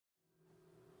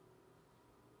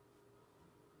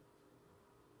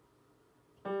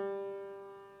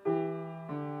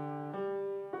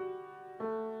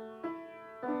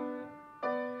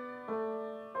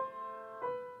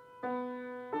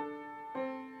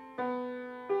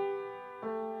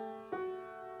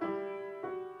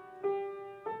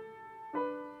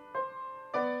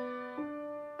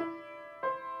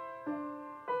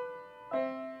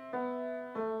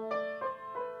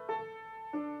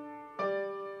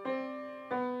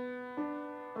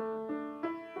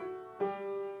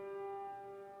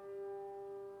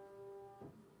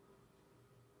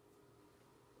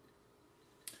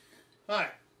Hi.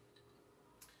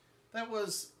 That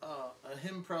was a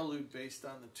hymn prelude based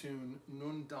on the tune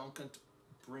Nun dankend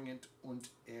bringend und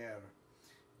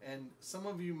and some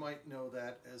of you might know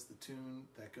that as the tune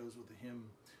that goes with the hymn,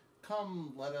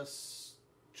 Come, let us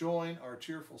join our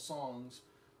cheerful songs,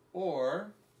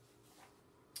 or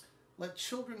Let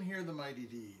children hear the mighty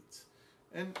deeds.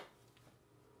 And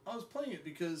I was playing it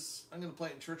because I'm going to play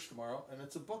it in church tomorrow, and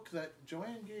it's a book that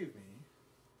JoAnn gave me.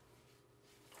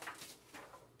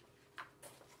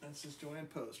 And it says JoAnn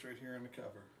Post right here on the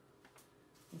cover.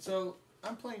 And so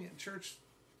I'm playing it in church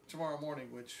tomorrow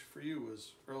morning, which for you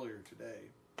was earlier today.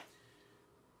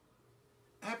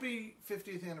 Happy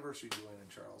 50th anniversary, JoAnn and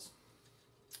Charles.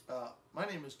 My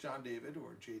name is John David,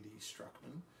 or J.D.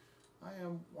 Struckman. I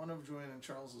am one of JoAnn and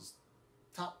Charles's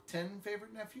top 10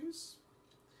 favorite nephews.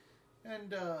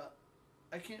 And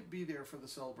I can't be there for the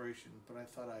celebration, but I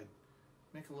thought I'd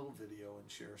make a little video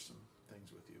and share some things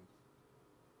with you.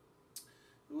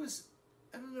 It was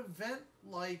at an event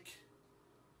like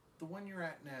the one you're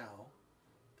at now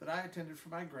that I attended for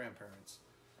my grandparents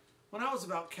when I was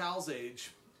about Cal's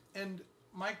age, and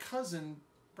my cousin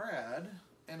Brad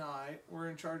and I were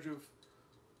in charge of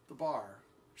the bar,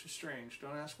 which is strange.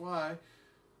 Don't ask why.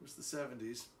 It was the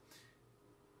 70s.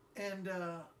 And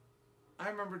I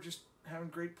remember just having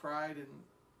great pride in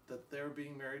that they were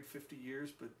being married 50 years,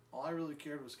 but all I really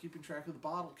cared was keeping track of the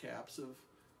bottle caps of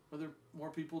whether more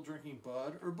people drinking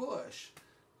Bud or Bush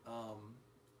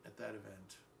at that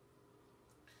event.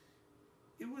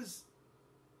 It was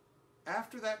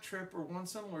after that trip, or one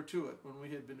similar to it, when we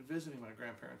had been visiting my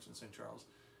grandparents in St. Charles,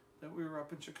 that we were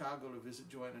up in Chicago to visit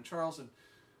JoAnn and Charles. And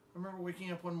I remember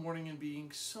waking up one morning and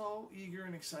being so eager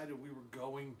and excited we were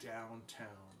going downtown.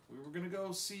 We were going to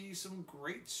go see some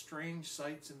great, strange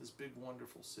sights in this big,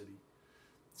 wonderful city.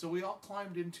 So we all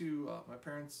climbed into my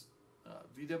parents'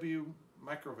 VW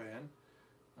microvan,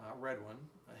 red one,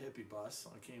 a hippie bus.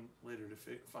 I came later to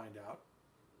find out.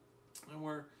 And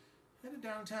we're headed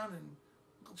downtown, and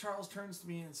Uncle Charles turns to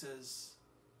me and says,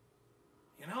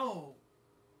 you know,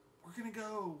 we're going to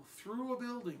go through a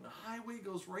building. The highway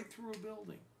goes right through a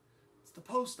building. It's the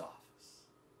post office.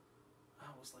 I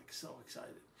was like so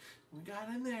excited. We got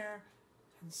in there,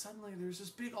 and suddenly there's this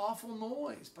big awful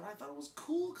noise. But I thought it was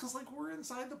cool because like we're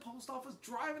inside the post office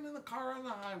driving in the car on the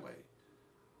highway.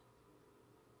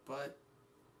 But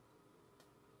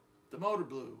the motor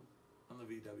blew on the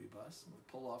VW bus, and we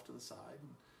pulled off to the side. And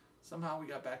somehow we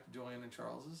got back to JoAnn and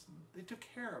Charles's, and they took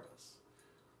care of us.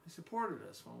 They supported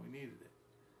us when we needed it.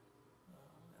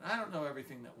 And I don't know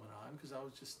everything that went on because I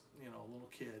was just, a little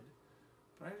kid.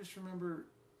 But I just remember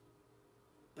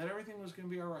that everything was going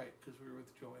to be all right because we were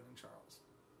with JoAnn and Charles.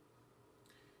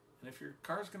 And if your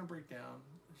car's going to break down,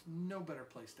 there's no better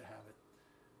place to have it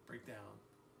break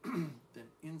down than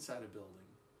inside a building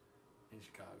in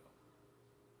Chicago.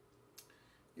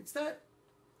 It's that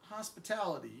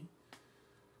hospitality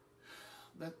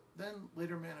that then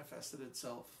later manifested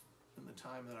itself in the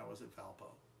time that I was at Valpo.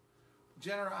 The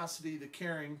generosity, the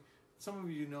caring. Some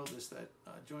of you know this, that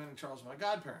JoAnn and Charles are my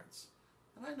godparents.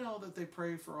 And I know that they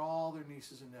pray for all their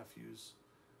nieces and nephews,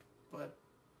 but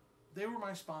they were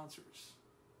my sponsors.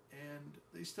 And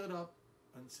they stood up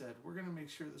and said, we're going to make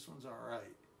sure this one's all right.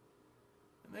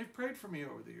 And they've prayed for me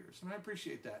over the years, and I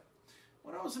appreciate that.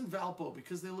 When I was in Valpo,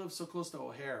 because they lived so close to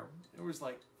O'Hare, it was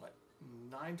like,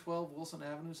 912 Wilson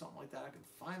Avenue, something like that. I could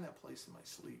find that place in my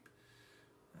sleep.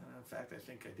 And in fact, I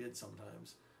think I did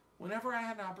sometimes. Whenever I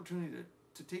had an opportunity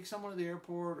to take someone to the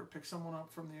airport or pick someone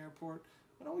up from the airport,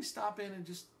 I'd always stop in and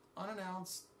just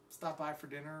unannounced stop by for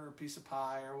dinner or a piece of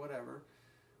pie or whatever.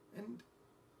 And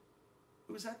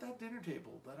it was at that dinner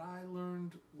table that I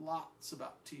learned lots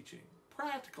about teaching,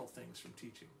 practical things from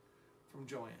teaching, from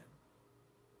JoAnn.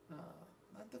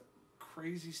 Not the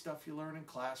crazy stuff you learn in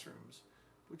classrooms,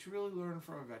 but you really learn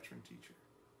from a veteran teacher.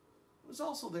 It was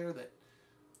also there that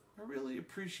I really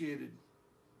appreciated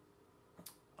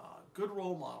a good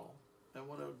role model and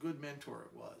what a good mentor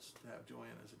it was to have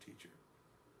JoAnn as a teacher.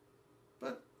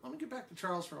 But let me get back to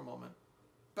Charles for a moment.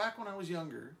 Back when I was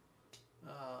younger,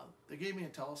 they gave me a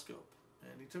telescope,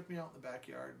 and he took me out in the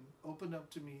backyard and opened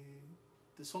up to me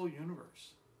this whole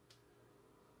universe.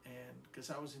 And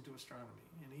because I was into astronomy,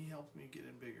 and he helped me get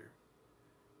in bigger.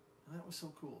 And that was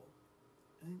so cool.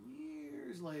 And then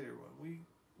years later,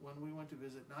 when we went to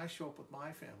visit, and I show up with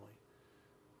my family,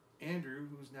 Andrew,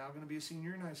 who's now going to be a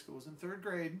senior in high school, was in 3rd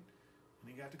grade, and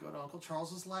he got to go to Uncle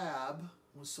Charles's lab.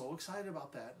 Was so excited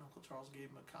about that, and Uncle Charles gave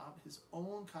him his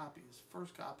own copy, his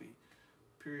first copy,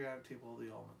 Periodic Table of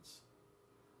the Elements.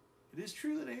 It is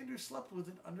true that Andrew slept with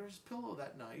it under his pillow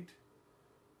that night,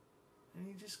 and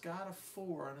he just got a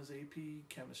 4 on his AP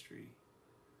chemistry.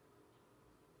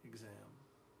 exam.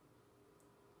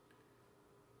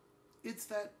 It's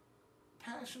that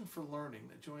passion for learning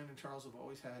that JoAnn and Charles have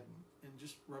always had and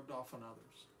just rubbed off on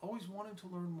others. Always wanted to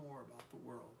learn more about the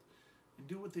world and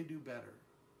do what they do better.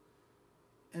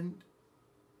 And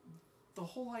the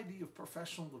whole idea of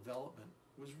professional development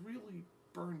was really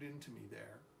burned into me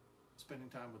there, spending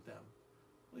time with them.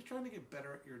 Always trying to get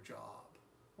better at your job,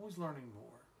 always learning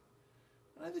more.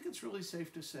 And I think it's really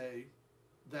safe to say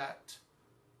that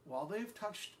while they've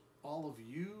touched all of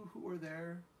you who are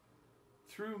there,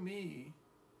 through me,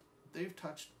 they've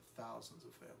touched thousands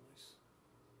of families.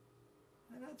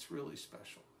 And that's really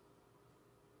special.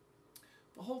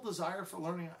 The whole desire for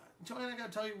learning. JoAnn, I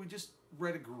got to tell you, we just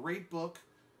read a great book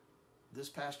this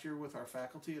past year with our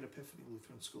faculty at Epiphany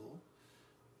Lutheran School.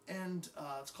 And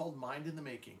it's called Mind in the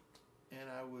Making. And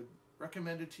I would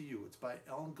recommend it to you. It's by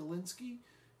Ellen Galinsky.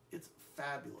 It's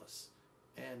fabulous.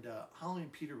 And Holly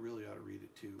and Peter really ought to read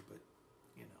it too, but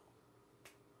you know.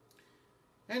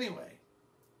 Anyway,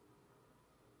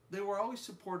 they were always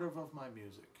supportive of my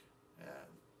music.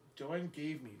 JoAnn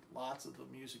gave me lots of the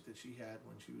music that she had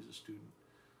when she was a student.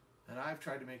 And I've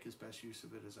tried to make as best use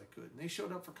of it as I could. And they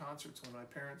showed up for concerts when my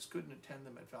parents couldn't attend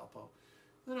them at Valpo.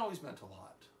 That always meant a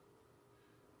lot.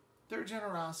 Their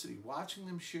generosity, watching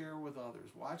them share with others,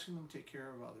 watching them take care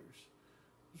of others,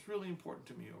 was really important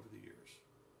to me over the years.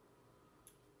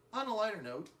 On a lighter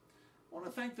note, I want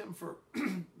to thank them for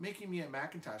making me a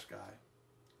Macintosh guy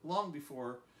long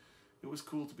before it was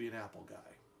cool to be an Apple guy.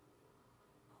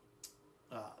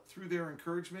 Through their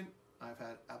encouragement, I've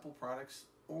had Apple products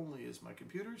only as my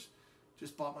computers.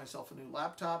 Just bought myself a new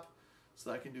laptop so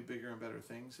that I can do bigger and better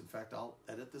things. In fact, I'll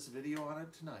edit this video on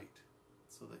it tonight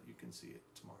so that you can see it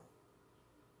tomorrow.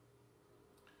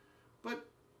 But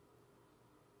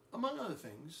among other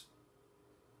things,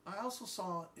 I also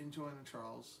saw in JoAnn and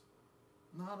Charles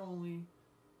not only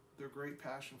their great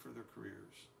passion for their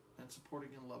careers and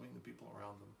supporting and loving the people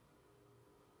around them,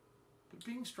 but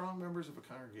being strong members of a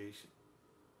congregation,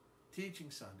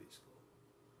 teaching Sunday school,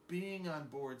 being on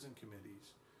boards and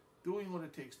committees, doing what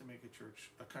it takes to make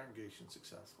a congregation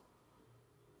successful.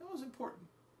 That was important.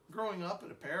 Growing up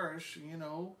in a parish, you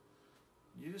know,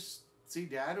 you just see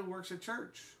dad who works at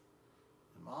church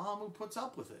and mom who puts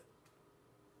up with it.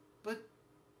 But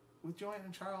with JoAnn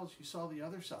and Charles, you saw the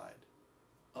other side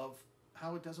of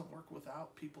how it doesn't work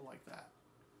without people like that.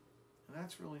 And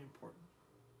that's really important.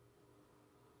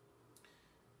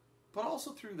 But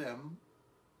also through them,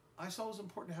 I saw it was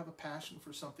important to have a passion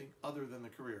for something other than the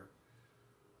career.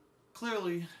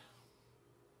 Clearly,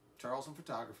 Charles in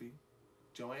photography,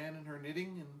 JoAnn in her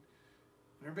knitting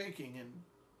and her baking, and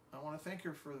I want to thank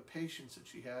her for the patience that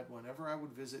she had whenever I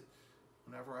would visit,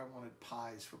 whenever I wanted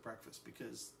pies for breakfast,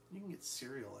 because you can get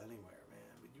cereal anywhere,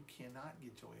 man, but you cannot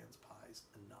get JoAnn's pies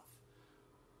enough.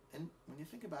 And when you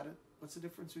think about it, what's the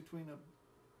difference between a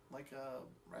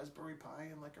raspberry pie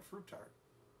and like a fruit tart?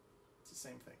 It's the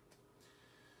same thing.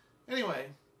 Anyway,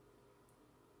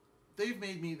 they've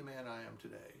made me the man I am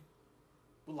today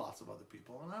with lots of other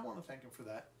people, and I want to thank them for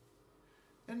that.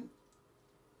 And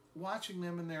watching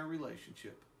them in their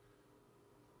relationship,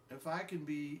 if I can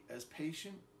be as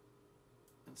patient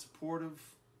and supportive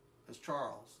as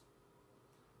Charles,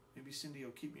 maybe Cindy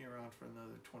will keep me around for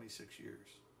another 26 years.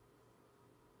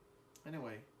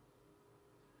 Anyway,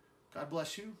 God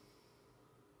bless you.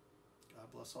 God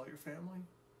bless all your family.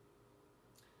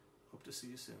 Hope to see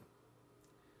you soon.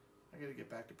 I got to get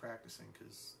back to practicing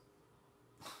because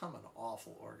I'm an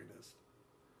awful organist.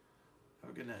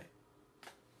 Have a good night.